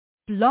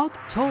Blog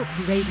Talk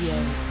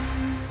Radio.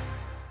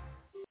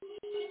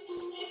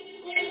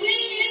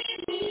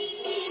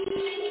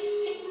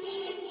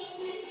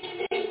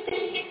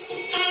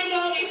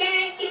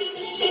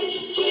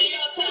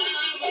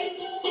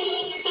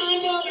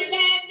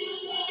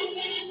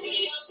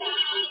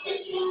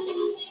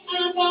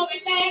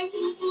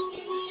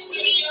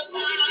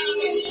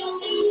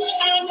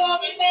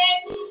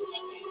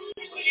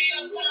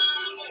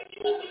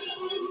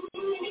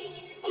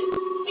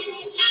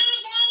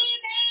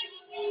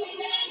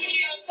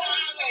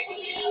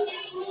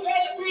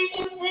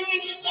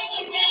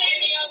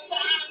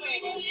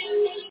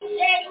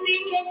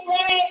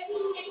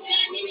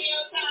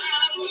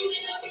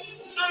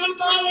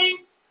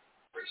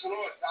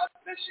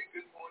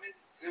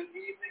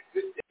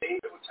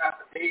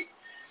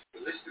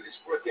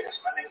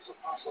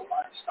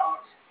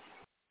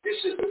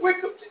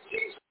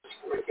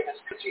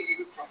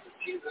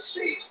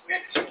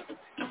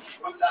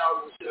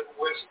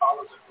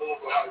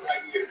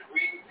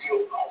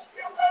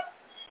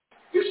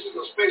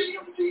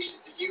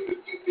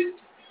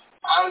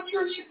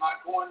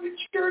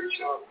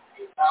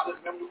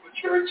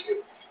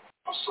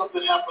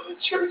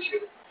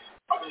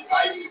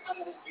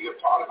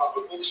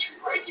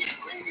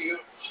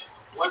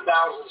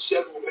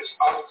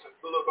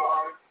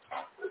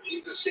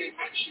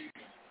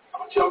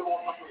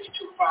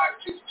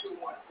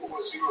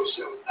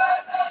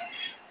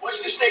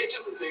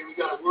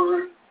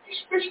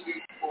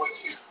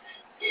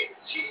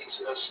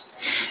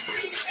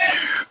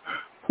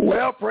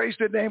 Well, praise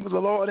the name of the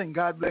Lord, and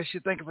God bless you.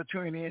 Thank you for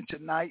tuning in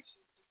tonight.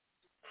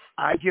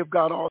 I give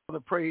God all the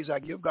praise. I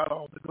give God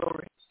all the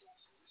glory.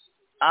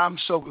 I'm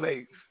so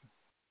glad.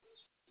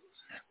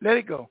 Let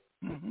it go.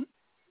 Mm-hmm.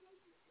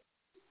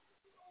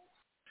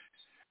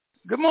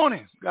 Good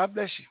morning. God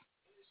bless you.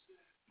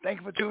 Thank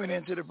you for tuning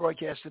in to the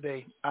broadcast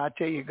today. I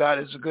tell you, God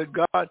is a good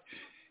God.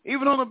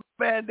 Even on a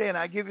bad day, and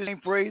I give his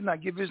name praise, and I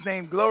give his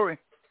name glory.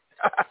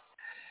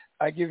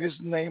 I give his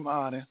name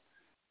honor.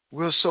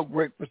 We're so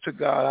grateful to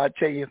God. I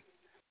tell you,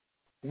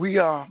 we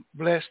are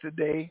blessed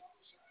today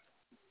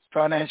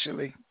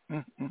financially.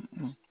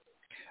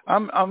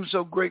 I'm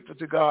so grateful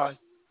to God.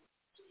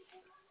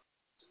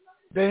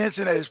 The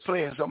internet is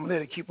playing, so I'm going to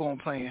let it keep on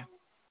playing.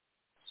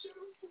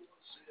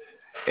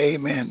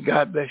 Amen.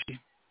 God bless you.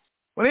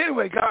 Well,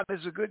 anyway, God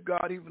is a good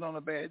God even on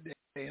a bad day.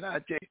 And I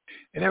tell you,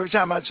 and every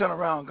time I turn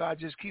around, God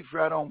just keeps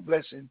right on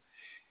blessing.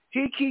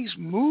 He keeps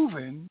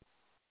moving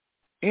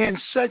in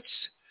such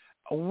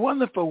a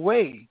wonderful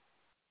way.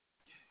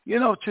 You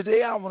know,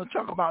 today I want to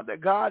talk about that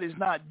God is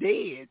not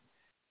dead.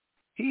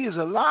 He is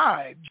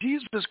alive.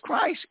 Jesus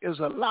Christ is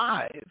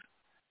alive.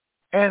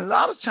 And a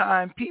lot of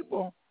times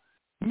people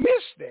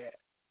miss that.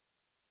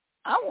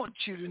 I want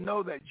you to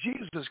know that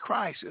Jesus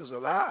Christ is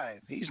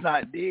alive. He's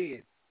not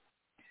dead.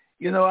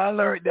 You know, I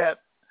learned that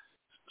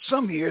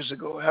some years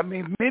ago,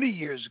 many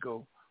years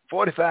ago,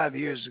 45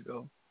 years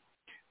ago,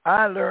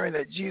 I learned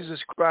that Jesus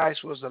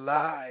Christ was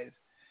alive.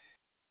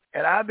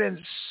 And I've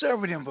been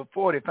serving him for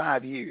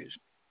 45 years.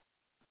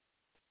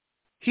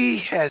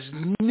 He has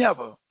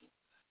never,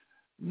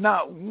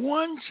 not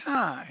one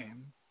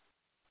time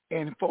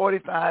in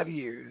 45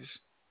 years,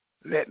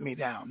 let me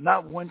down.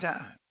 Not one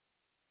time.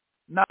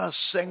 Not a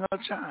single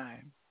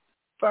time.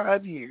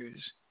 5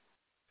 years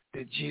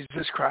that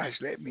Jesus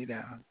Christ let me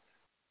down.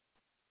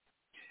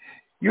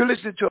 You're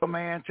listening to a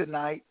man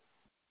tonight.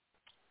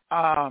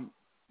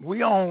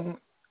 We own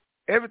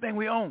everything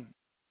we own.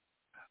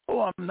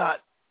 Oh, I'm not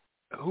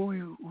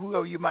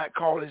whoever you might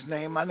call his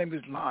name. My name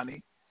is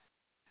Lonnie.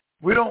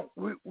 We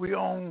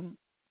own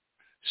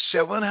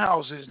 7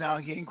 houses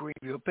down here in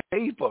Greenville.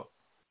 Paper.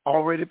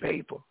 Already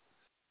paper.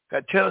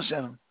 Got tenants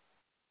in them.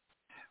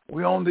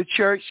 We own the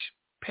church.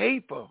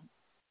 Paper.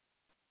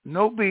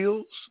 No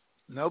bills.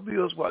 No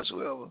bills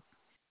whatsoever.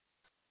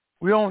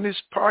 We own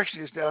this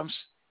parsonage that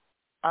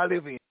I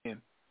live in.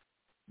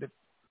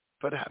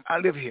 But I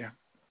live here.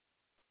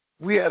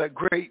 We had a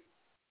great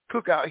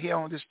cookout here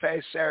on this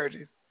past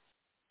Saturday.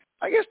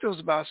 I guess there was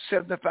about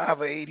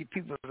 75 or 80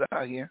 people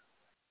out here.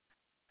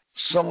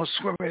 Some was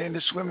swimming in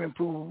the swimming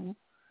pool.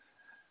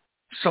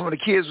 Some of the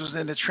kids was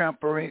in the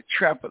trampolines.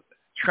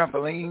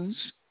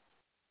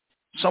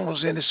 Some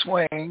was in the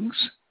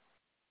swings.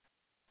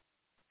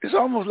 It's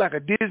almost like a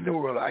Disney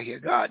World out here.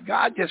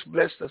 God just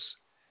blessed us.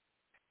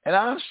 And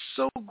I'm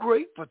so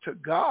grateful to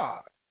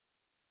God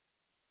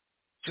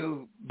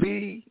to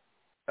be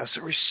a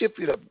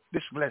recipient of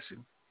this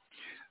blessing.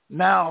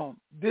 Now,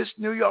 this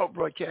New York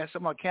broadcast,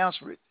 I'm going to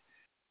cancel it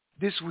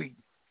this week.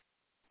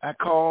 I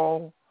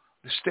called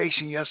the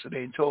station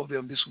yesterday and told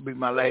them this will be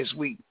my last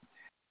week.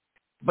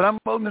 But I'm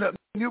opening up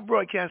new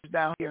broadcasts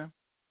down here.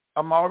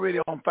 I'm already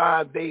on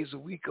 5 days a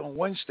week on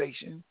one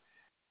station,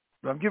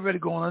 but I'm getting ready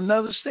to go on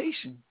another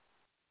station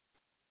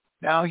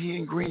down here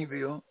in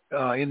Greenville,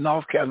 in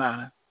North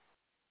Carolina.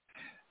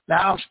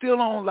 Now, I'm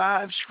still on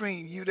live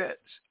stream. You that's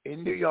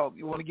in New York,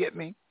 you want to get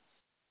me?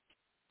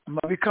 I'm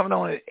going to be coming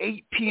on at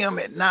 8 p.m.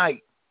 at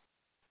night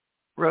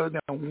rather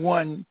than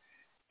 1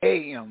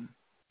 a.m.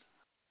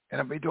 And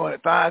I'll be doing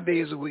it 5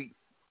 days a week.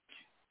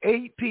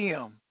 8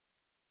 p.m.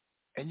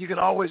 And you can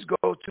always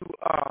go to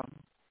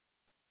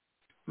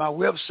my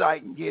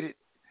website and get it.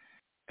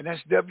 And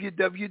that's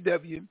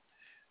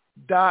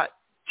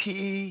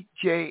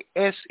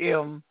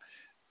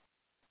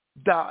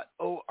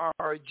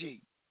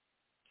www.tjsm.org.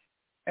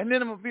 And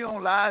then I'm going to be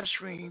on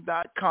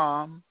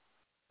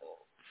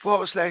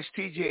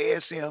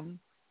livestream.com/TJSM.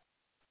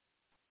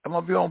 I'm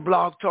going to be on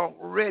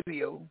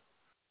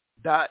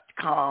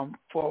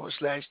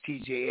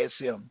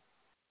blogtalkradio.com/TJSM.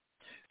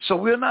 So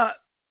we're not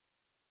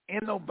in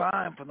no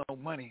bind for no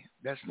money.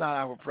 That's not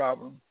our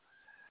problem.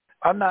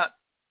 I'm not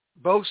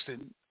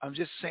boasting. I'm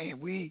just saying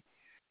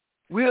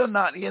we're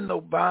not in no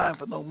bind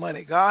for no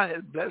money. God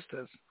has blessed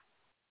us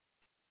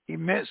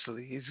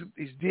immensely. He's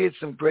did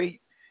some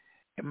great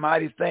and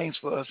mighty things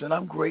for us, and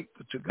I'm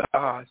grateful to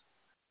God.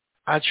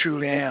 I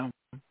truly am.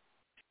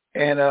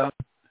 And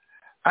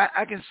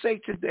I can say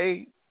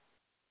today,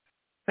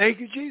 thank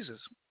you, Jesus.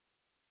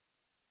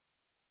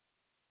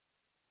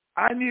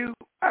 I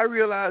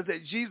realized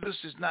that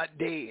Jesus is not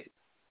dead.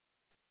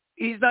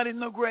 He's not in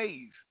no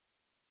grave.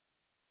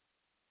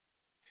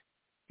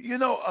 You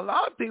know, a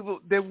lot of people,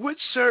 they would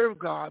serve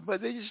God,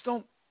 but they just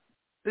don't,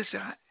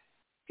 listen,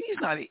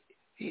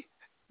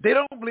 they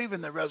don't believe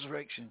in the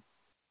resurrection.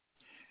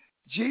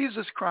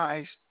 Jesus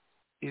Christ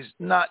is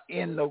not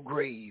in no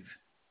grave.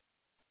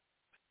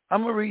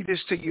 I'm going to read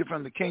this to you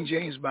from the King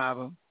James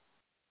Bible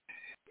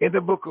in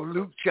the book of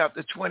Luke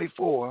chapter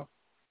 24.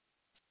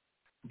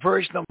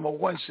 Verse number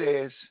 1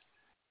 says,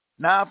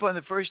 now upon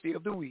the first day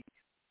of the week,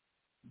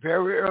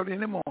 very early in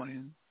the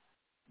morning,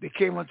 they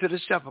came unto the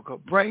sepulchre,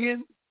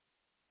 bringing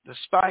the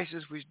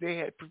spices which they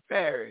had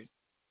prepared,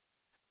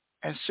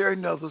 and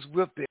certain others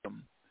with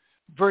them.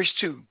 Verse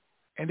 2,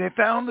 and they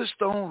found the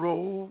stone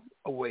rolled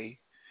away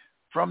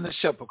from the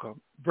sepulchre.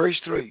 Verse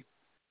 3,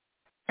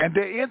 and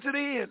they entered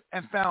in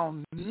and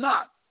found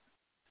not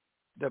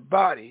the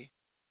body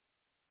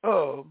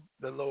of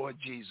the Lord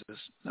Jesus.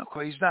 No,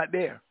 he's not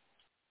there.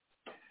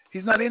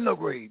 He's not in no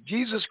grave.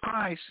 Jesus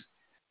Christ,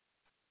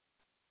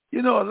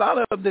 you know, a lot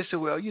of them, they say,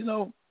 well, you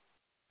know,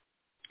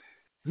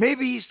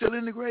 maybe he's still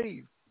in the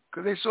grave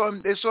because they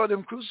saw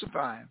them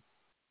crucify him.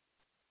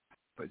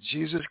 But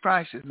Jesus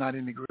Christ is not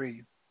in the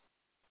grave.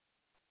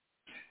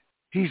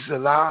 He's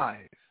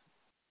alive.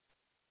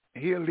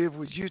 He'll live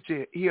with you.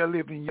 He'll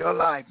live in your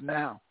life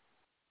now.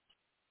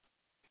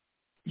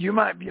 You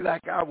might be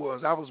like I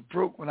was. I was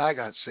broke when I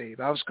got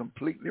saved. I was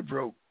completely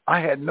broke.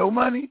 I had no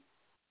money.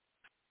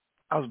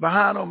 I was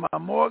behind on my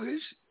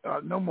mortgage.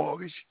 No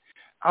mortgage.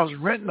 I was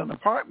renting an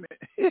apartment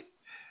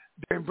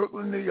in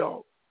Brooklyn, New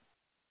York.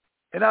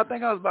 And I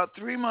think I was about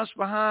 3 months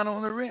behind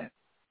on the rent.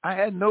 I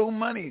had no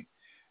money,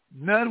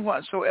 none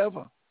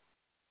whatsoever.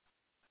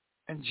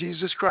 And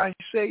Jesus Christ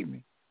saved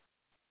me.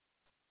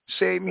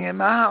 Saved me in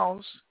my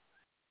house.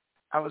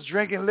 I was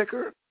drinking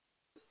liquor,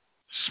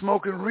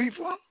 smoking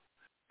reefer,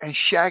 and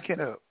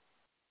shacking up.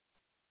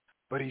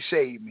 But he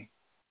saved me.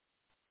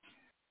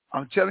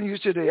 I'm telling you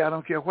today, I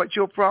don't care what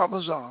your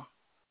problems are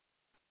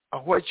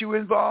or what you're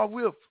involved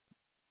with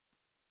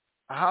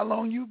or how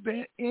long you've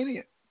been in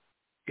it.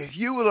 If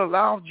you will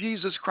allow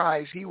Jesus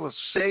Christ, he will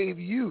save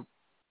you.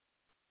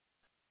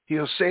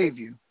 He'll save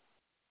you.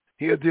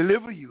 He'll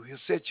deliver you. He'll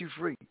set you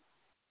free.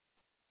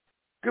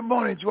 Good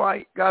morning,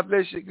 Dwight. God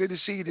bless you. Good to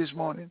see you this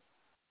morning.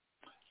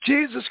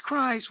 Jesus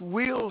Christ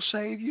will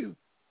save you.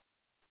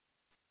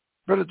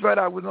 Brother Dwight,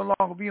 I will no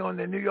longer be on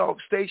the New York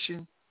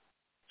station.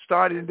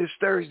 Starting this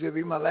Thursday will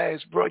be my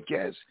last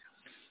broadcast.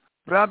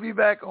 But I'll be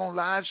back on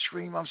live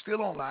stream. I'm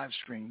still on live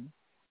stream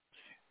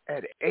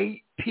at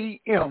 8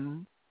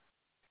 p.m.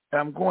 And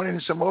I'm going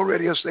into some more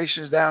radio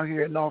stations down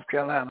here in North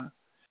Carolina.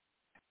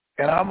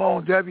 And I'm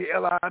on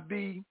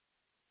WLIB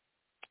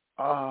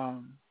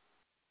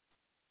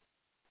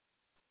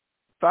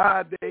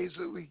 5 days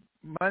a week,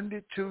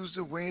 Monday,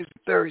 Tuesday, Wednesday,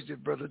 Thursday,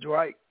 Brother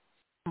Dwight.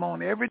 I'm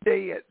on every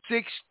day at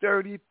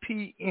 6:30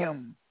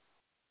 p.m.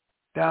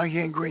 down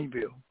here in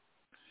Greenville.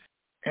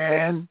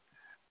 And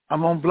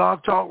I'm on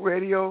Blog Talk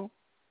Radio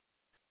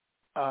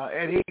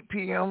at 8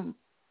 p.m.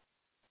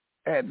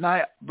 at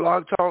night,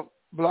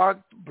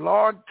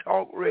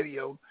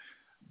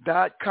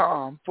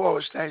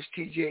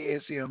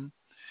 blogtalkradio.com/TJSM.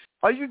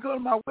 Or you can go to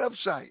my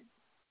website,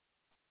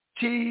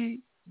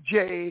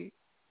 TJSM.org.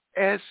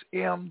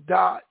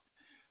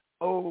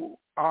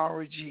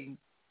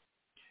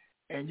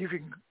 And you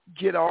can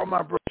get all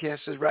my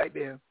broadcasts right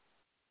there.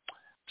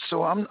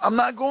 So I'm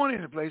not going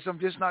any place. I'm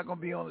just not going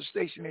to be on the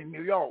station in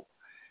New York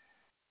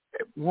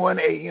at 1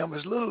 a.m.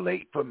 It's a little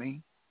late for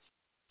me.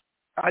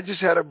 I just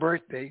had a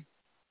birthday.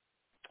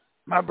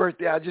 My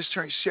birthday, I just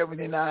turned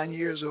 79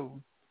 years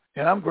old.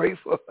 And I'm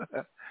grateful.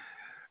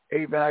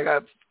 Amen. I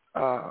got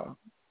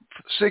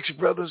 6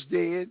 brothers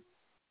dead.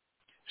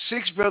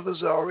 6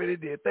 brothers are already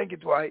dead. Thank you,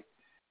 Dwight.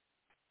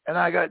 And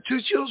I got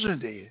 2 children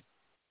dead.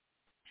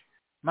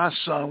 My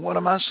son, one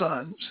of my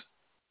sons,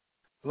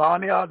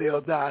 Lonnie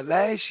Ardell, died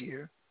last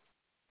year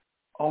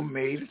on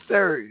May the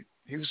 3rd.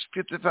 He was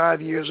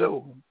 55 years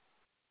old.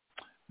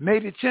 May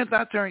the 10th,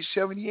 I turned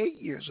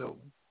 78 years old.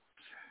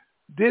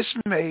 This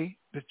May,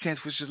 the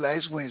 10th, which is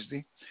last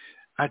Wednesday,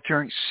 I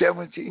turned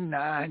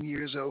 79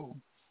 years old.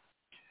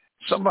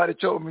 Somebody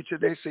told me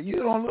today, said, you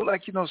don't look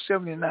like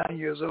 79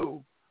 years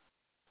old.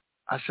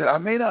 I said, I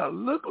may not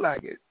look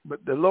like it,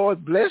 but the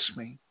Lord blessed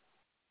me,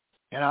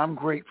 and I'm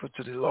grateful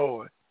to the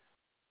Lord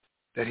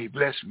that he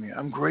blessed me.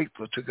 I'm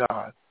grateful to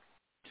God.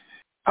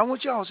 I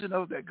want y'all to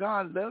know that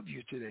God loves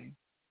you today.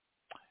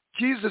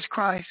 Jesus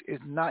Christ is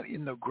not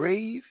in the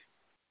grave.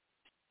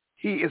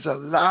 He is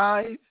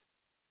alive,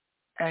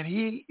 and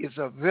he is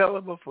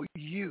available for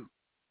you.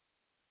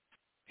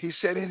 He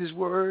said in his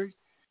word,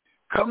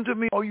 come to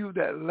me, all you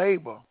that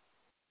labor.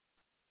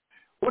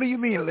 What do you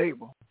mean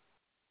labor?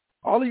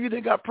 All of you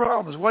that got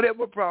problems,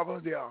 whatever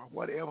problems they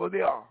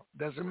are,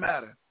 doesn't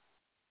matter.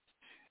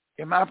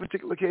 In my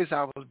particular case,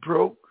 I was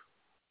broke,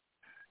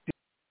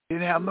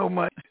 didn't have no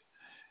money.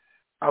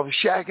 I was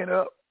shacking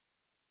up,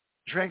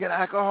 drinking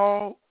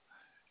alcohol,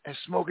 and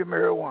smoking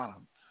marijuana.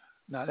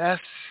 Now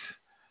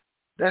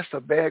that's a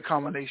bad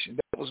combination.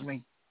 That was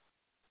me.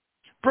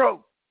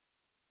 Broke.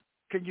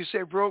 Can you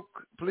say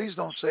broke? Please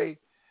don't say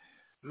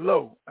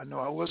low. I know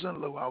I wasn't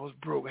low. I was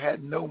broke. I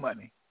had no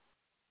money.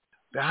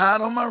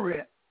 Behind on my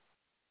rent.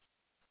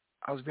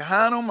 I was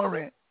behind on my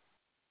rent.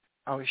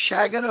 I was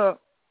shagging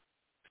up.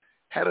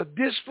 Had a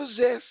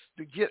dispossessed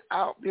to get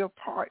out the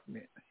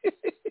apartment.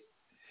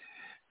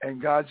 And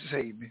God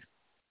saved me.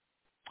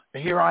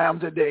 And here I am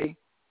today.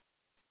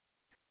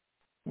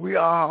 We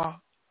are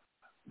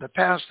the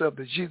pastor of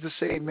the Jesus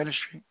Saved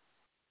Ministry.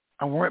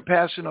 I weren't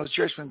pastoring no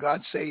church when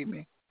God saved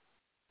me.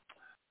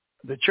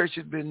 The church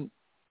has been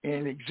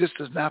in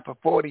existence now for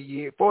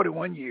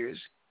 41 years.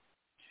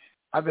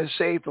 I've been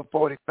saved for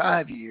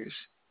 45 years.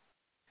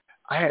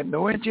 I had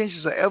no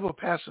intentions of ever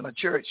pastoring a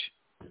church.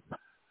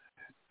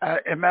 As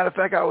a matter of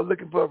fact, I was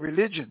looking for a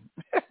religion.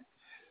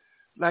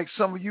 Like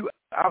some of you,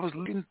 I was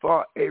looking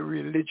for a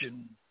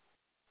religion.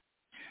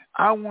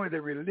 I wanted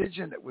a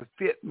religion that would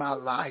fit my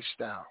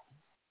lifestyle.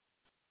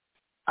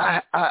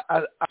 I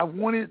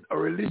wanted a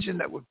religion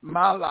that was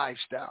my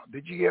lifestyle.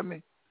 Did you hear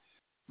me?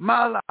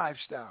 My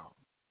lifestyle.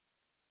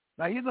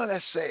 Now, you know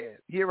that's sad.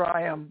 Here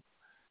I am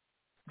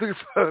looking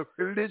for a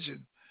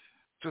religion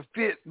to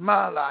fit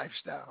my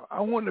lifestyle.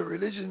 I wanted a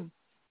religion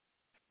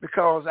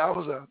because I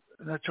was a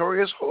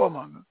notorious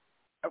whoremonger.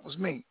 That was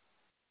me.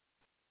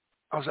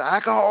 I was an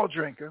alcohol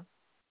drinker.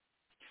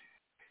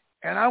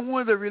 And I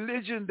wanted a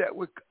religion that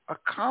would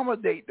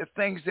accommodate the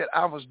things that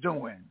I was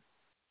doing.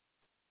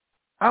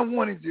 I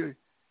wanted to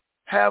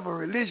have a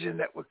religion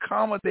that would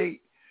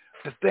accommodate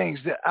the things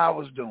that I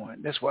was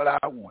doing. That's what I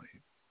wanted.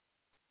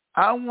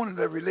 I wanted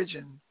a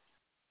religion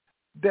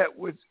that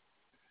would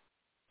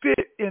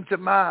fit into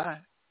my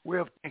way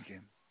of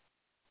thinking.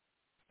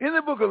 In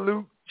the book of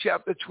Luke,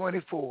 chapter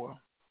 24,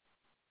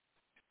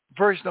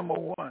 verse number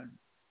 1,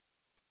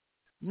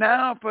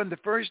 now upon the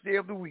first day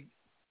of the week,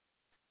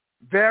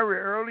 very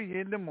early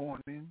in the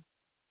morning,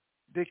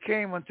 they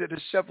came unto the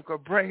sepulchre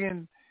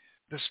bringing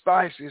the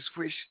spices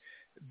which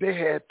they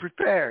had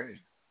prepared,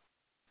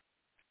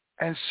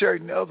 and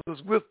certain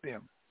others with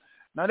them.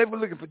 Now they were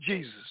looking for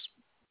Jesus.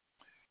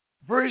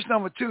 Verse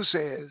number 2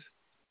 says,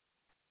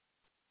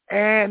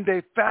 and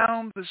they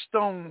found the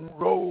stone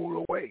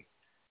rolled away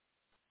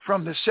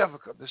from the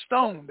sepulchre, the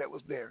stone that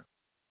was there.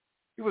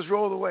 It was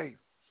rolled away.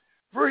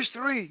 Verse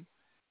 3,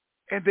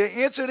 and they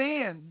entered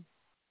in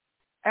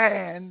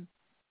and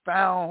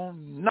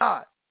found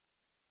not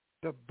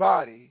the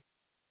body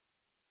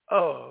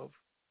of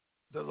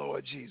the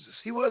Lord Jesus.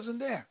 He wasn't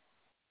there.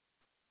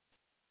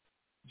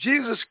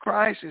 Jesus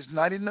Christ is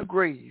not in the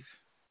grave.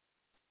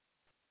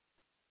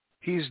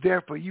 He's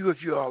there for you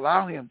if you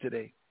allow him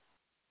today.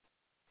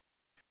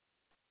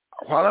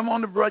 While I'm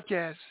on the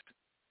broadcast,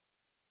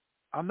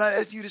 I'm not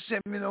asking you to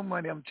send me no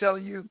money. I'm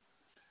telling you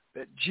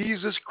that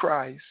Jesus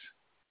Christ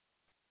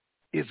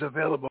is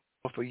available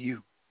for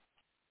you.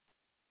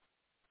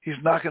 He's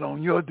knocking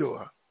on your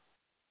door.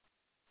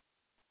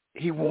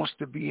 He wants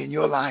to be in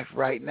your life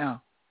right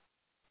now.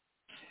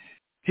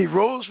 He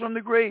rose from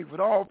the grave with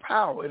all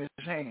power in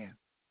his hand.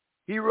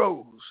 He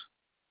rose.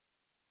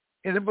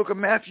 In the book of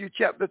Matthew,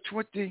 chapter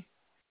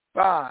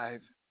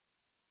 25,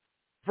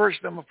 verse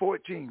number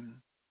 14,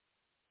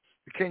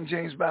 the King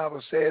James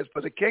Bible says,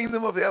 for the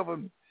kingdom of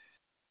heaven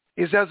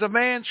is as a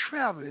man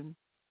traveling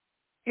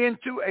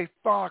into a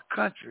far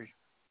country,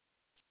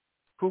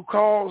 who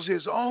calls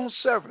his own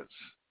servants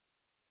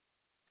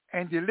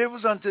and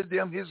delivers unto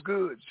them his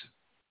goods.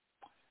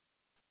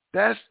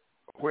 That's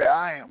where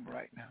I am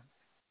right now.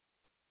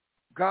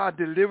 God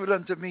delivered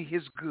unto me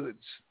his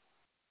goods.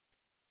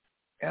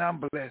 And I'm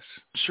blessed,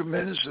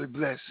 tremendously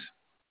blessed.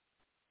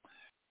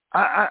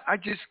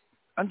 I'm just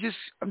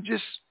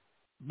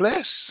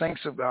blessed,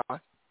 saints of God.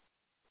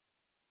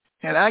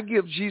 And I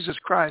give Jesus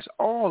Christ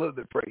all of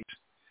the praise,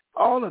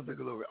 all of the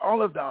glory,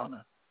 all of the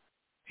honor.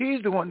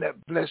 He's the one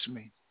that blessed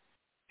me.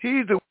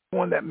 He's the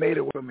one that made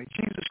it with me.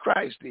 Jesus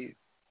Christ did.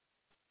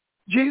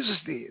 Jesus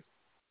did.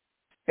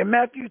 In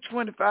Matthew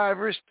 25,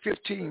 verse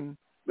 15,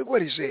 look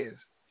what he says.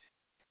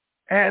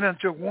 And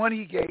unto one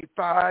he gave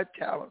 5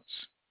 talents,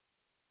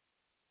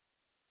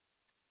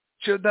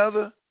 to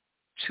another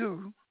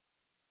two,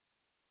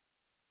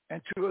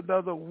 and to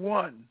another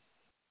one,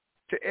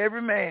 to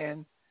every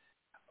man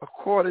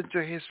according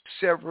to his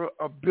several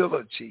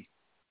ability.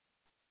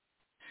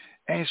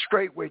 And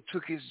straightway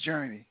took his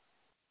journey.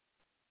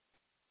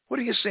 What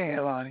are you saying,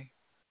 Lonnie?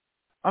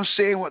 I'm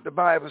saying what the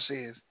Bible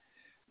says.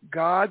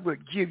 God will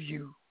give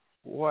you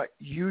what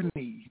you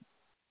need.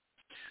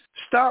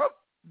 Stop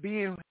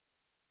being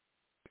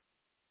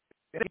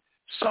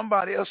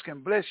somebody else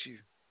can bless you.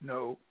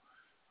 No,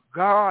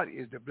 God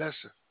is the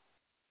blesser.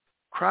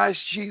 Christ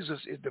Jesus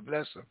is the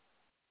blesser.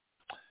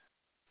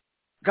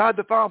 God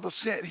the Father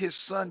sent his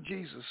son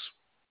Jesus,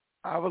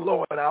 our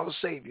Lord, our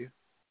Savior,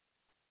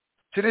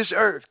 to this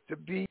earth to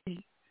be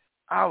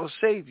our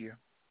Savior.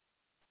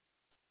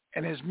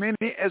 And as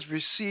many as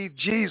receive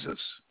Jesus,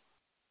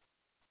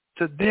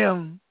 to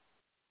them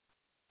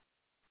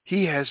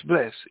he has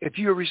blessed. If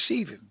you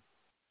receive him.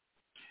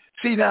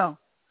 See now,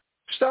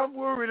 stop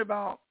worrying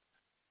about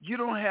you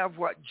don't have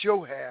what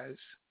Joe has,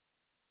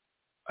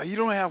 or you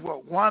don't have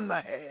what Wanda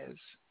has.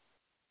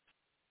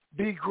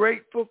 Be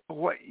grateful for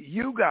what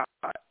you got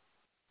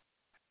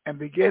and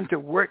begin to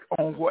work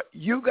on what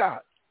you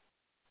got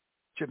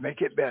to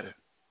make it better.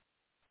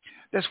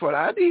 That's what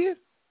I did.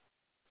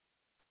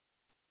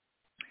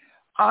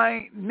 I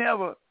ain't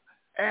never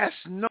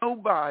asked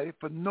nobody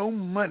for no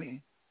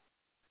money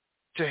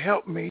to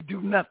help me do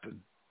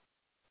nothing.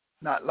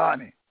 Not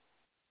Lonnie.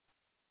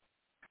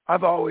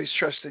 I've always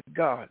trusted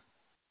God.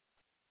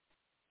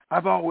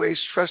 I've always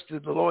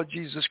trusted the Lord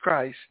Jesus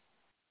Christ.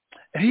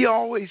 And he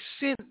always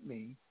sent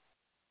me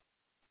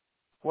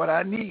what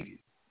I needed.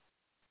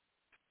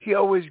 He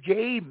always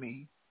gave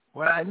me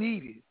what I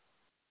needed.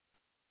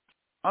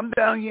 I'm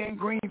down here in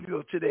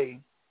Greenville today.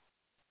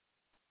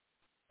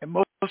 And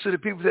most of the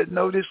people that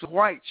know this is a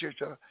white church,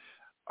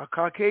 a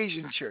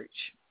Caucasian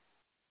church.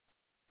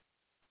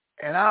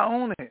 And I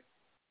own it.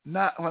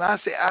 Not when I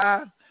say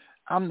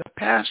I'm the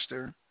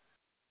pastor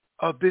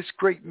of this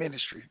great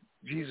ministry,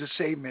 Jesus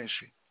Save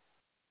Ministry.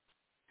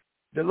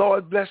 The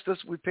Lord blessed us.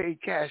 We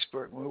paid cash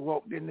for it when we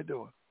walked in the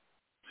door.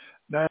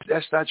 No,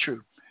 that's not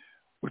true.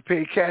 We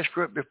paid cash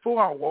for it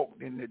before I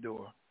walked in the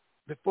door,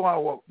 before I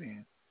walked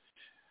in.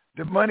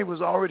 The money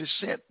was already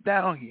sent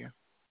down here.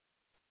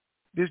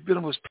 This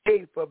building was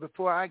paid for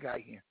before I got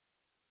here.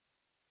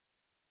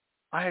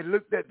 I had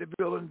looked at the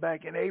building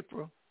back in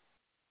April,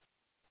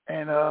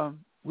 and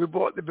we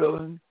bought the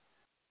building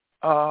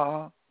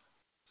about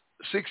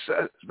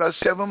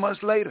 7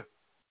 months later,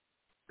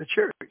 the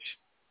church.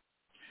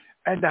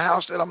 And the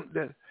house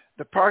that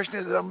the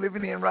parsonage that I'm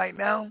living in right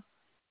now,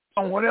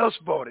 someone else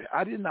bought it.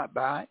 I did not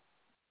buy it.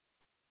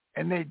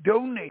 And they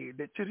donated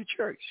it to the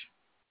church.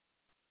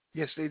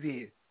 Yes, they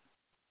did.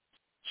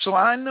 So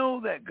I know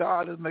that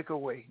God will make a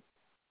way.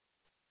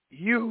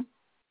 You,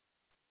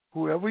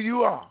 whoever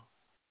you are,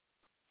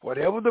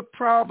 whatever the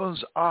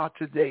problems are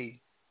today,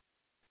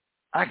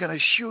 I can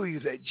assure you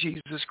that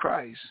Jesus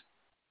Christ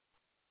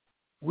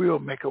will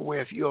make a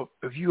way if you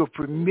will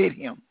permit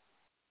him.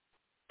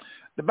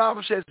 The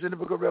Bible says in the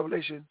book of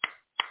Revelation,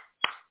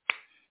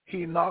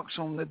 he knocks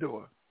on the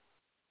door.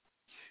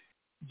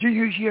 Do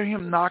you hear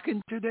him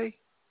knocking today?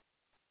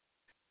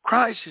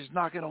 Christ is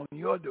knocking on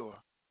your door.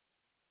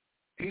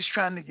 He's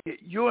trying to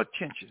get your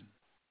attention.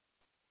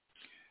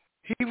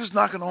 He was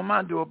knocking on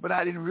my door, but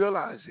I didn't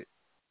realize it.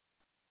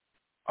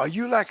 Are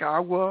you like I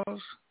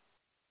was?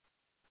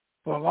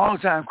 For a long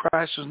time,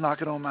 Christ was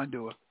knocking on my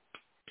door.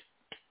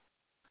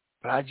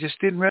 But I just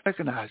didn't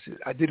recognize it.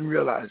 I didn't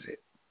realize it.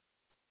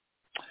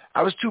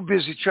 I was too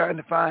busy trying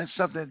to find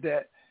something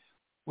that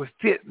would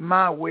fit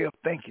my way of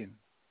thinking.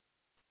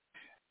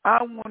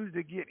 I wanted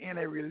to get in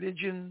a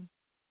religion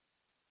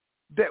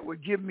that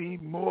would give me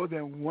more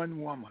than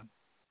one woman.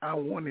 I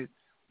wanted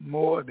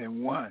more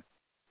than one.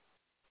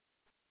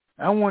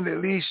 I wanted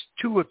at least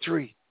 2 or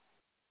 3.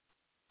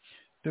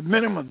 The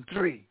minimum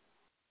 3.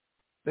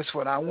 That's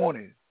what I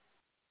wanted.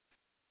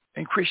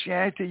 In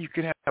Christianity, you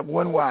can have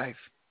one wife,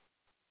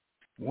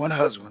 one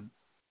husband.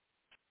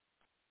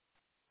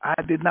 I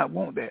did not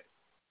want that.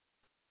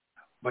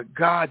 But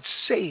God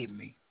saved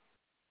me,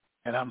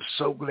 and I'm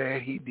so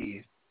glad he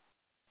did.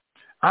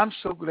 I'm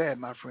so glad,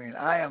 my friend.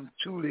 I am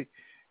truly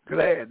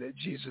glad that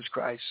Jesus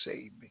Christ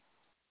saved me.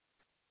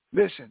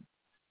 Listen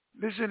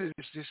to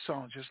this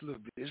song just a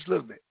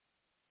little bit.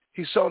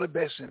 He saw the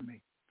best in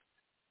me.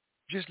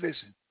 Just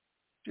listen.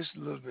 Just a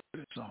little bit of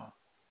the song.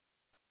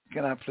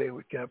 Can I play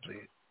it? Can I play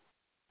it?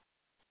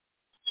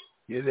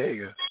 Yeah, there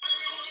you go.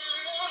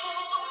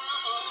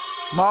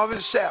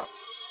 Marvin Sapp.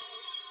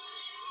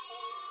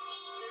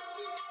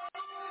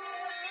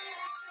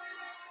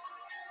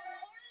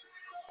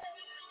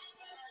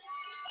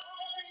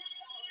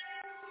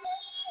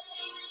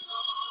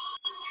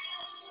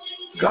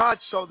 God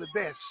saw the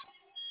best.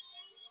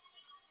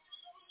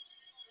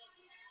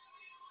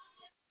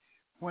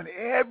 When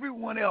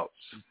everyone else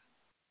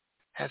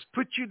has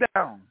put you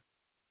down,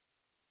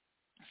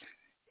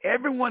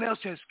 everyone else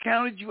has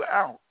counted you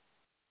out.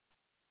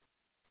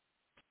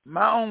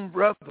 My own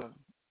brother,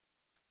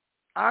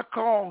 I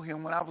called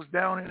him when I was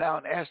down and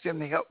out and asked him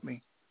to help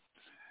me.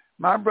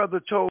 My brother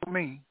told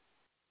me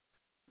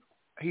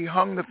He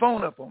hung the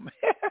phone up on me.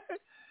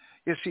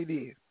 Yes, he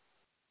did.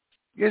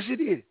 Yes, he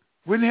did.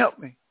 Wouldn't help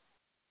me.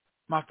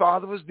 My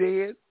father was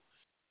dead.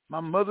 My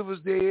mother was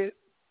dead.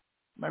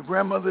 My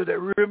grandmother that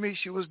reared me,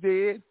 she was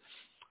dead.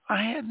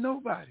 I had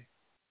nobody.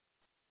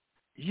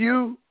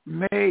 You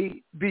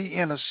may be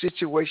in a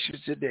situation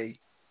today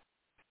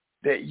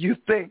that you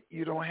think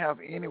you don't have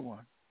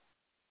anyone.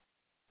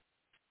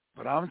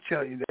 But I'm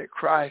telling you that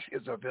Christ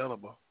is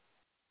available.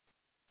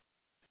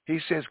 He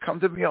says, come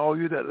to me, all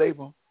you that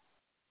labor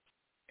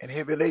and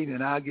heavy laden,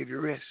 and I'll give you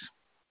rest.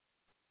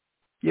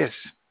 Yes,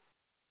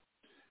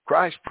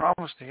 Christ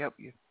promised to help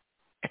you,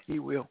 and he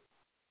will.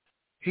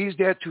 He's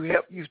there to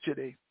help you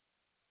today.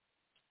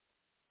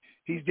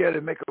 He's there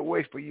to make a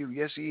way for you.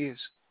 Yes, he is.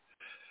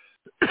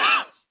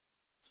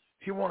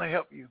 He wants to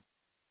help you.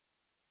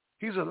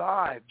 He's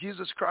alive.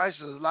 Jesus Christ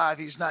is alive.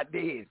 He's not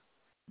dead.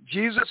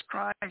 Jesus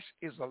Christ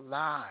is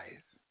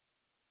alive.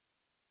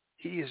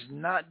 He is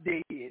not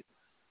dead.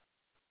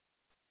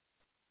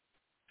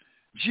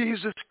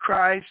 Jesus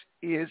Christ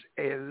is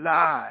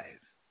alive.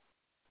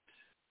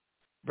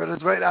 Brother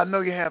Dwight, I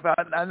know you have.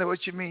 I know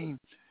what you mean.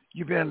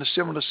 You've been in a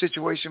similar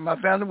situation. My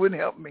family wouldn't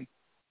help me.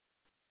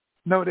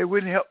 No, they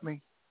wouldn't help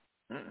me.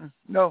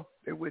 No,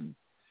 they wouldn't.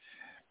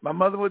 My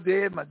mother was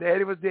dead. My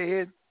daddy was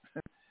dead.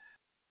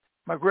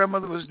 My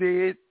grandmother was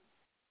dead.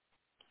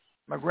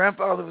 My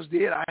grandfather was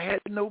dead. I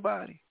had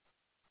nobody.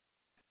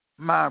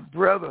 My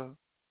brother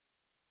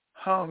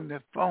hung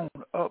the phone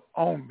up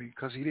on me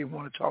because he didn't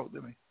want to talk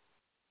to me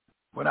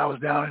when I was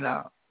down and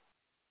out.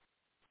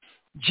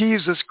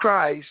 Jesus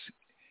Christ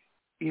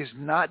is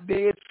not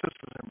dead,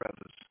 sisters and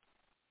brothers.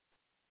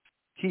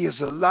 He is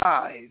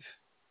alive,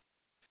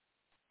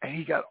 and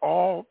he got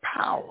all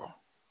power.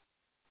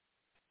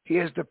 He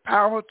has the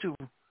power to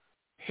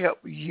help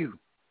you.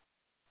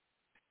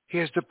 He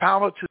has the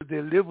power to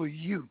deliver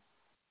you.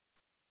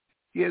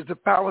 He has the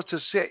power to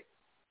set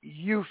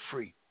you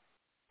free.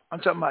 I'm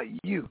talking about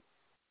you.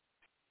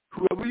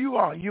 Whoever you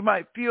are, you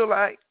might feel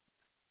like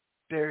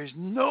there is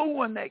no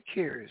one that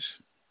cares,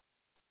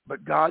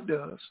 but God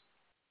does.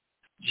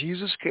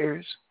 Jesus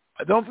cares.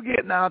 Don't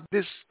forget now,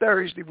 this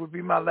Thursday will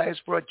be my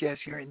last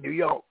broadcast here in New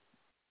York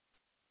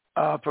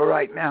for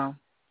right now.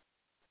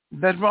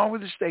 Nothing wrong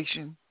with the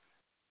station,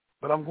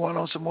 but I'm going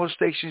on some more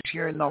stations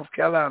here in North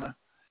Carolina,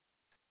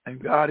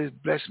 and God has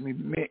blessed me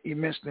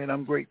immensely, and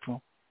I'm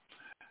grateful.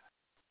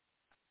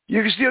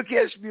 You can still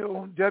catch me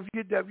on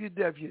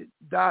www.tjsm.org.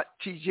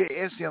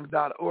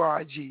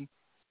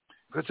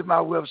 Go to my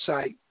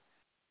website,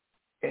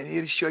 and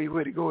it'll show you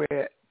where to go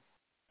at,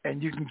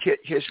 and you can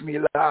catch me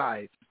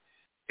live.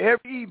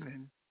 Every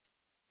evening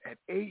at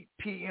 8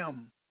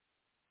 p.m.,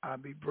 I'll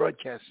be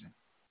broadcasting.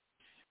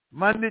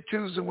 Monday,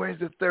 Tuesday,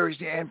 Wednesday,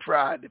 Thursday, and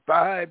Friday,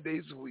 5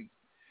 days a week.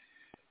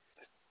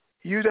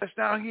 You that's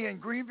down here in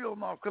Greenville,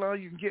 North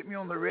Carolina, you can get me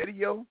on the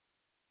radio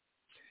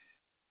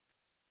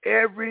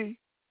every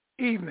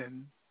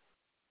evening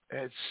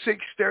at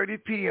 6:30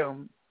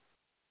 p.m.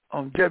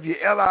 on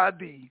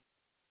WLIB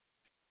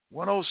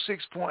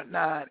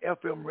 106.9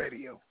 FM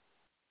radio.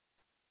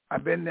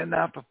 I've been there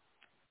now for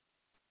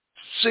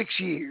 6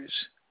 years.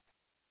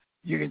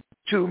 You can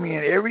tune me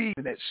in every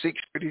evening at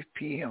 6:30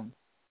 p.m.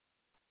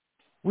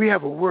 We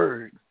have a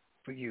word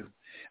for you.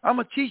 I'm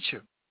a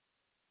teacher.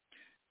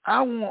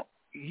 I want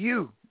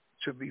you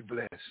to be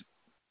blessed.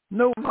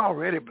 No, I'm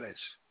already blessed.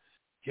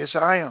 Yes,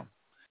 I am.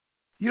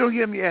 You don't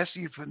hear me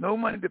asking you for no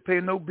money to pay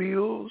no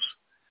bills.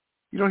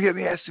 You don't hear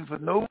me asking for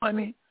no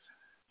money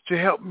to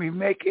help me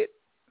make it.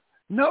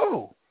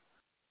 No.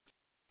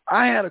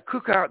 I had a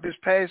cookout this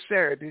past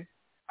Saturday.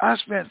 I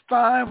spent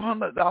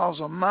 $500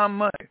 on my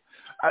money.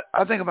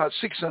 I think about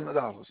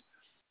 $600.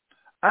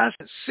 I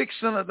spent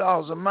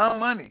 $600 of my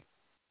money,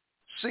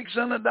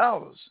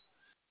 $600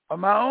 of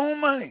my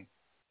own money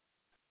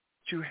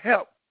to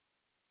help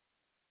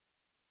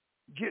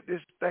get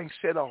this thing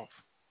set off.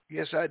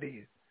 Yes, I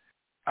did.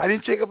 I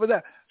didn't take up a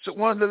that. So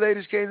one of the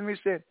ladies came to me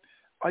and said,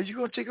 are you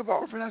going to take up an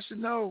offering? I said,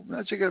 no, I'm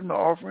not taking up no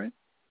offering.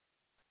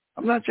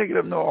 I'm not taking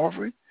up no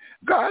offering.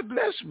 God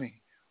bless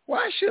me.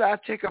 Why should I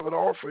take up an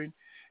offering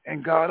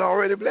and God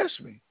already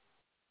blessed me?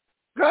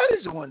 God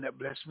is the one that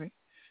blessed me.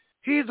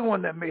 He's the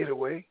one that made a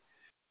way.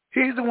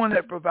 He's the one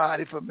that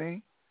provided for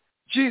me.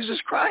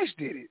 Jesus Christ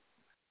did it.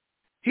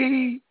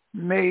 He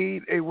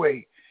made a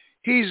way.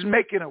 He's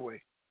making a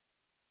way.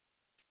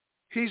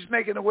 He's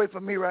making a way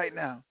for me right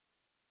now.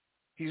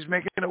 He's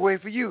making a way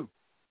for you.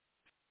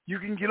 You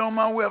can get on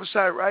my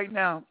website right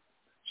now.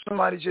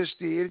 Somebody just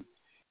did,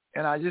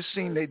 and I just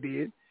seen they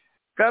did.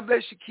 God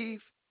bless you,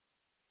 Keith.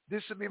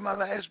 This will be my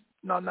last,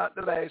 no, not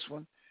the last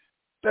one.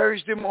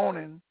 Thursday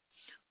morning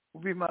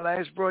will be my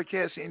last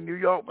broadcast in New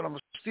York, but I'm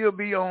going to still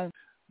be on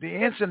the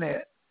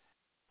internet,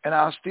 and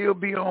I'll still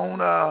be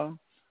on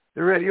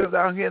the radio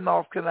down here in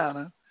North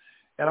Carolina,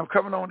 and I'm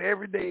coming on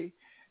every day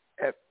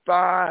at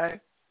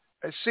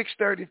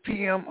 6:30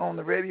 p.m. on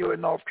the radio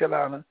in North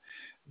Carolina,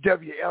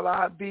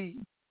 WLIB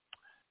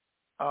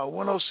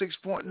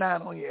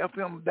 106.9 on your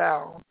FM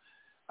dial.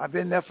 I've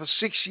been there for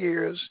 6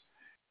 years,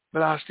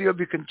 but I'll still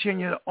be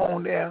continuing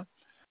on there.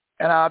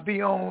 And I'll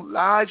be on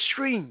live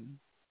stream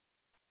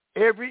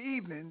every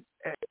evening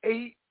at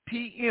 8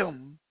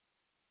 p.m.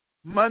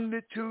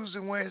 Monday, Tuesday,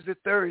 Wednesday,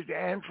 Thursday,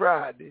 and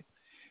Friday.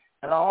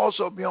 And I'll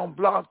also be on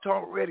Blog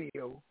Talk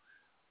Radio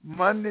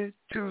Monday,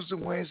 Tuesday,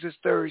 Wednesday,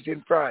 Thursday,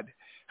 and Friday.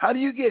 How do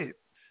you get it?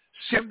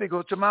 Simply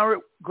go to my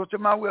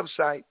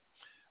website.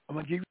 I'm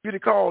going to give you the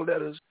call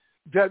letters,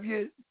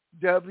 www.tjsm.org.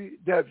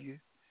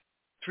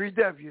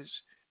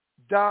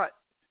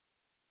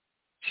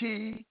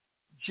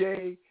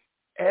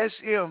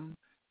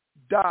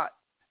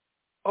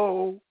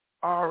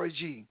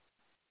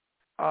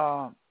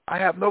 I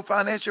have no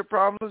financial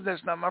problems.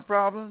 That's not my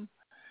problem.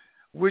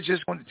 We're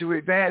just wanting to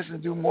advance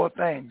and do more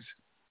things.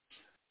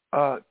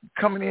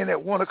 Coming in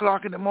at 1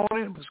 o'clock in the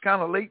morning was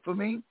kind of late for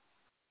me.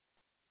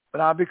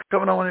 But I'll be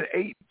coming on at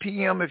 8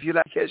 p.m. if you'd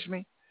like to catch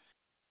me.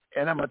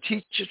 And I'm a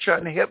teacher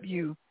trying to help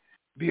you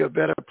be a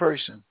better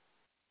person.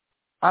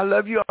 I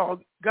love you all.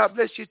 God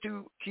bless you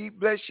too. Keep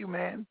bless you,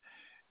 man.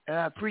 And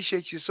I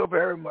appreciate you so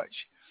very much.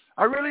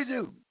 I really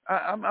do.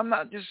 I'm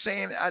not just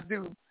saying I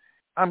do.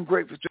 I'm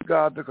grateful to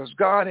God because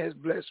God has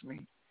blessed me.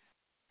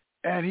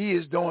 And he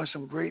is doing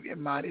some great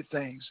and mighty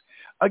things.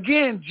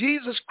 Again,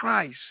 Jesus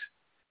Christ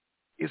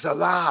is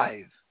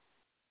alive.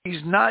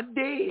 He's not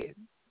dead.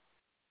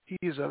 He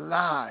is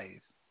alive.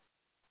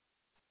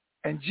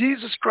 And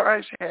Jesus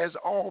Christ has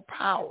all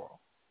power.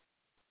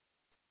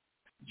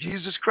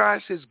 Jesus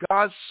Christ is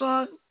God's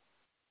son,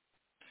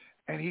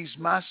 and he's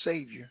my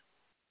Savior.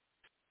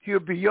 He'll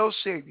be your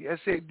Savior.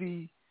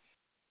 S-A-V-I-O-R,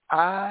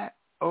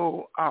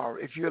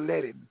 if you'll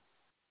let him.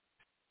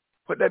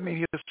 What that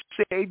means, he'll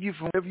save you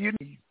from whatever you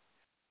need.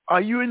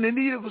 Are you in the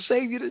need of a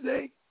Savior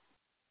today?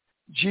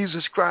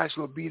 Jesus Christ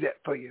will be that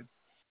for you.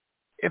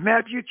 In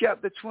Matthew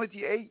chapter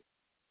 25,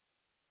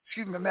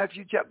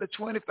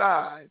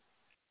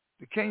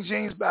 the King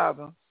James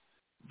Bible,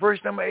 verse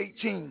number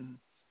 18.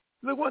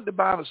 Look what the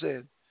Bible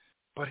said.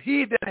 But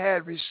he that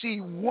had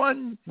received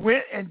one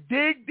went and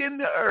digged in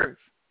the earth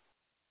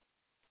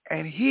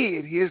and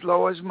hid his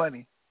Lord's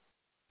money.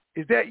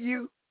 Is that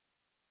you?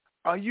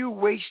 Are you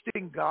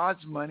wasting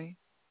God's money?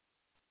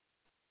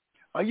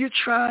 Are you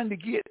trying to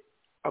get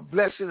a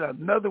blessing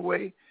another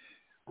way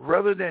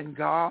rather than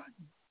God?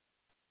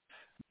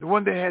 The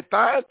one that had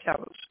 5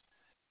 talents,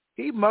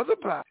 he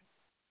multiplied.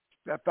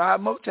 Got 5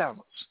 more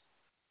talents.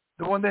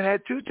 The one that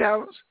had 2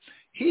 talents,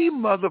 he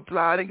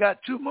multiplied and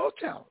got 2 more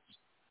talents.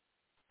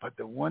 But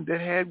the one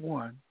that had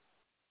 1,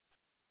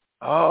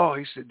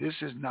 he said, this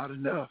is not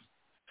enough.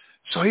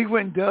 So he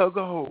went and dug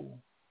a hole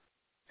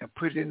and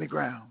put it in the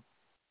ground.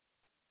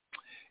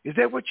 Is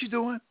that what you're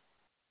doing?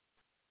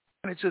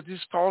 And it's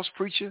this false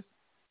preacher.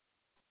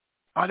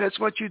 Oh, that's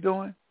what you're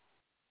doing?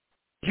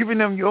 Giving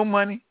them your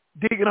money,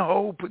 digging a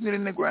hole, putting it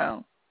in the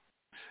ground.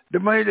 The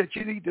money that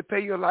you need to pay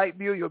your light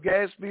bill, your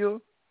gas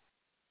bill.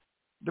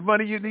 The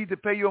money you need to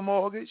pay your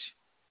mortgage.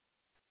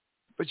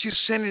 But you're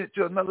sending it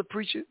to another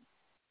preacher.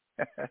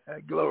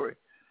 Glory.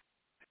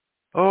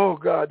 Oh,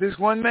 God, this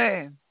one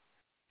man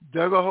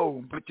dug a hole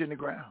and put it in the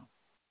ground.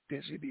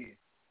 Yes, he did.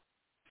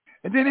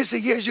 And then he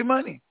said, here's your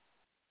money.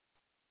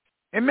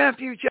 In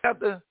Matthew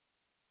chapter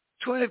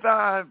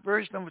 25,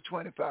 verse number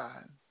 25,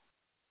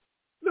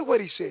 look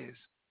what he says.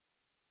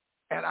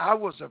 And I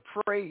was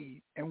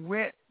afraid and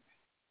went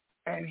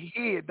and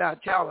hid thy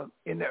talent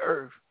in the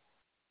earth.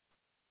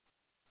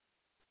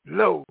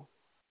 Lo,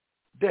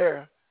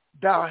 there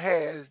thou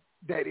hast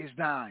that is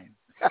thine.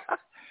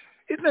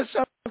 Isn't that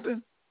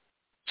something?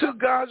 Took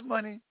God's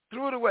money,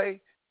 threw it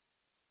away,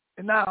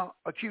 and now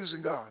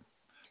accusing God.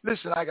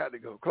 Listen, I got to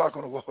go. Clock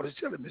on the wall is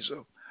telling me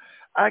so.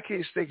 I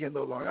can't stay here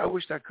no longer. I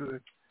wish I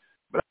could.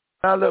 But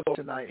I love him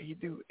tonight.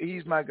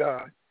 He's my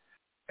God.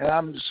 And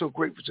I'm so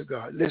grateful to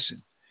God.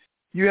 Listen,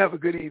 you have a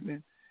good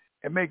evening,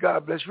 and may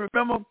God bless.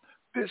 Remember,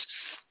 this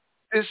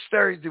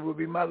Thursday will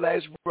be my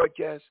last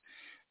broadcast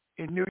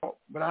in New York,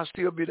 but I'll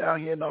still be down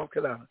here in North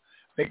Carolina.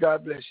 May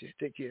God bless you.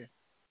 Take care.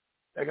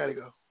 I got to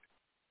go.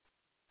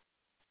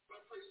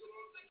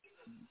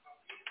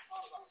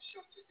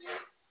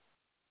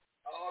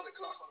 Oh, the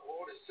clock on the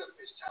wall is telling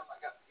me it's time I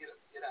got to get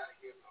up and get out of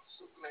here. I'm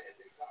so glad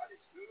that God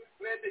is good.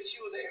 Glad that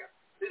you were there.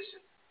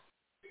 Listen,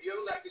 if you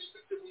ever like to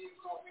speak to me, you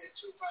can call me at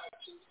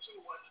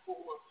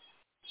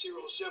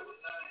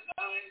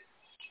 252-214-0799.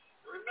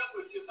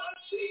 Remember, if you're not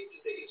saved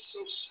today, it's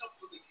so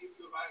simple to give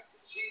your life to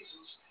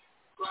Jesus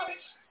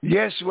Christ.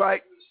 Yes,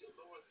 right.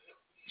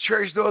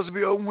 Church doors will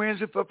be open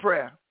Wednesday for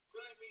prayer.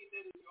 Really mean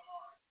that in your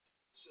heart.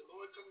 Say,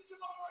 Lord, come into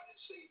my heart and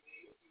save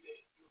me. He'll do that.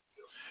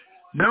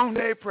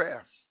 Noonday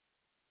prayer.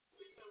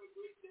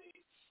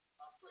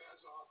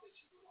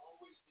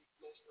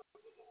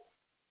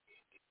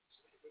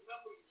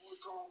 Remember, you want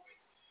to call me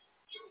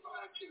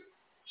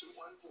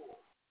 252-214-0799.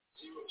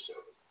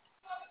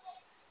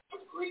 Have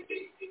a great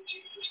day in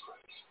Jesus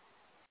Christ.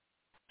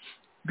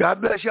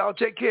 God bless y'all.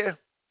 Take care.